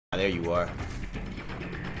There you are.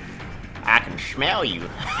 I can smell you.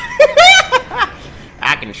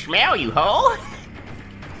 I can smell you, ho.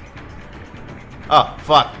 Oh,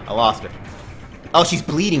 fuck. I lost her. Oh, she's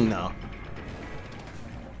bleeding, though.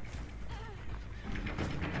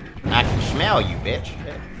 I can smell you, bitch.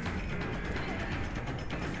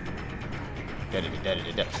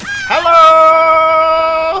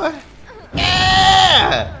 Hello!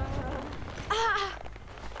 Yeah!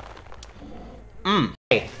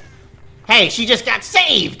 Hey. Hey, she just got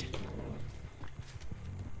saved!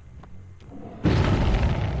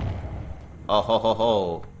 Oh, ho, ho,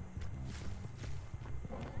 ho.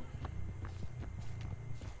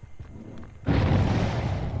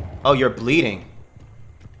 Oh, you're bleeding.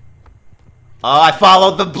 Oh, I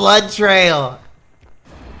followed the blood trail.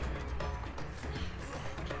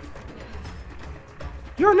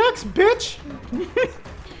 You're next, bitch.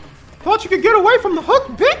 Thought you could get away from the hook,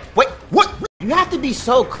 bitch. Wait, what? You have to be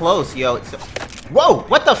so close, yo. Whoa,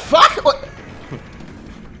 what the fuck? What?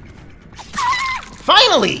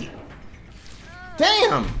 Finally!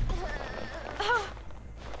 Damn!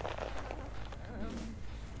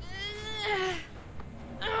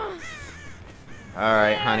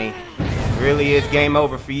 Alright, honey. Really is game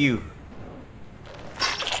over for you.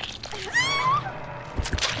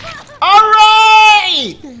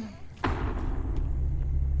 Alright!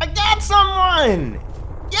 I got someone!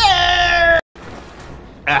 Yeah!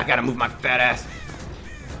 I gotta move my fat ass.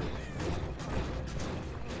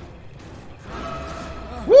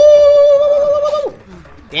 Woo!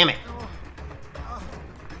 Damn it.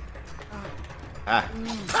 Ah,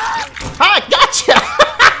 gotcha!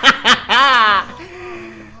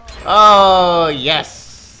 Oh,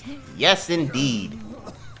 yes. Yes, indeed.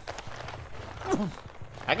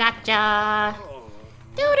 I gotcha.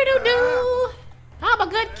 Do-do-do-do. I'm a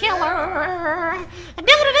good killer.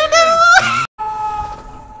 Do-do-do-do.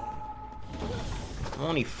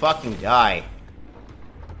 Only fucking die.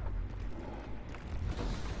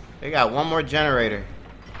 They got one more generator.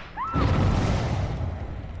 Look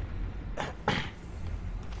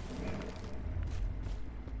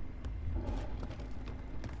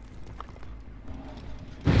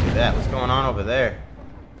at that. What's going on over there?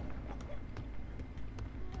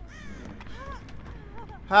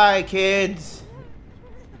 Hi, kids.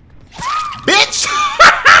 Bitch!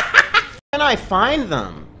 Can I find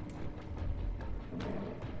them?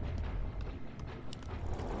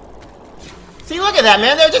 See, look at that,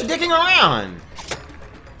 man. They're just dicking around.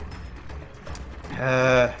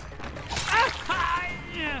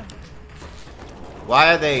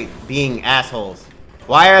 Why are they being assholes?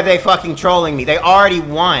 Why are they fucking trolling me? They already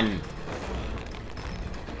won.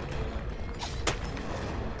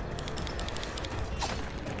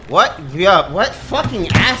 What? Yeah, what fucking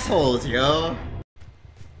assholes, yo?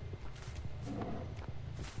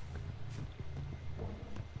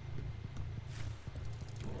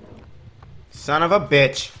 Son of a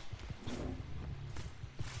bitch.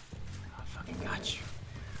 I fucking got you.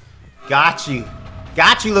 Got you.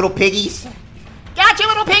 Got you, little piggies. Got you,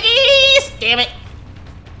 little piggies! Damn it.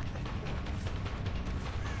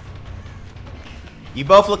 You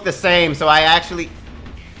both look the same, so I actually...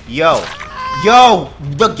 Yo. Yo!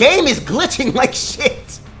 The game is glitching like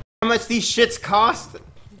shit! How much these shits cost?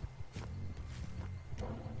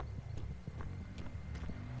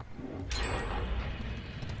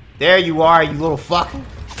 There you are, you little fuck.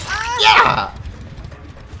 Yeah!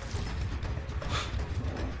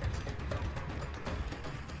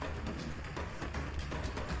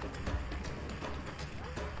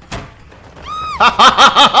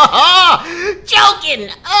 Joking!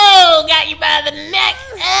 Oh, got you by the neck!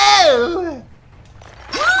 Oh!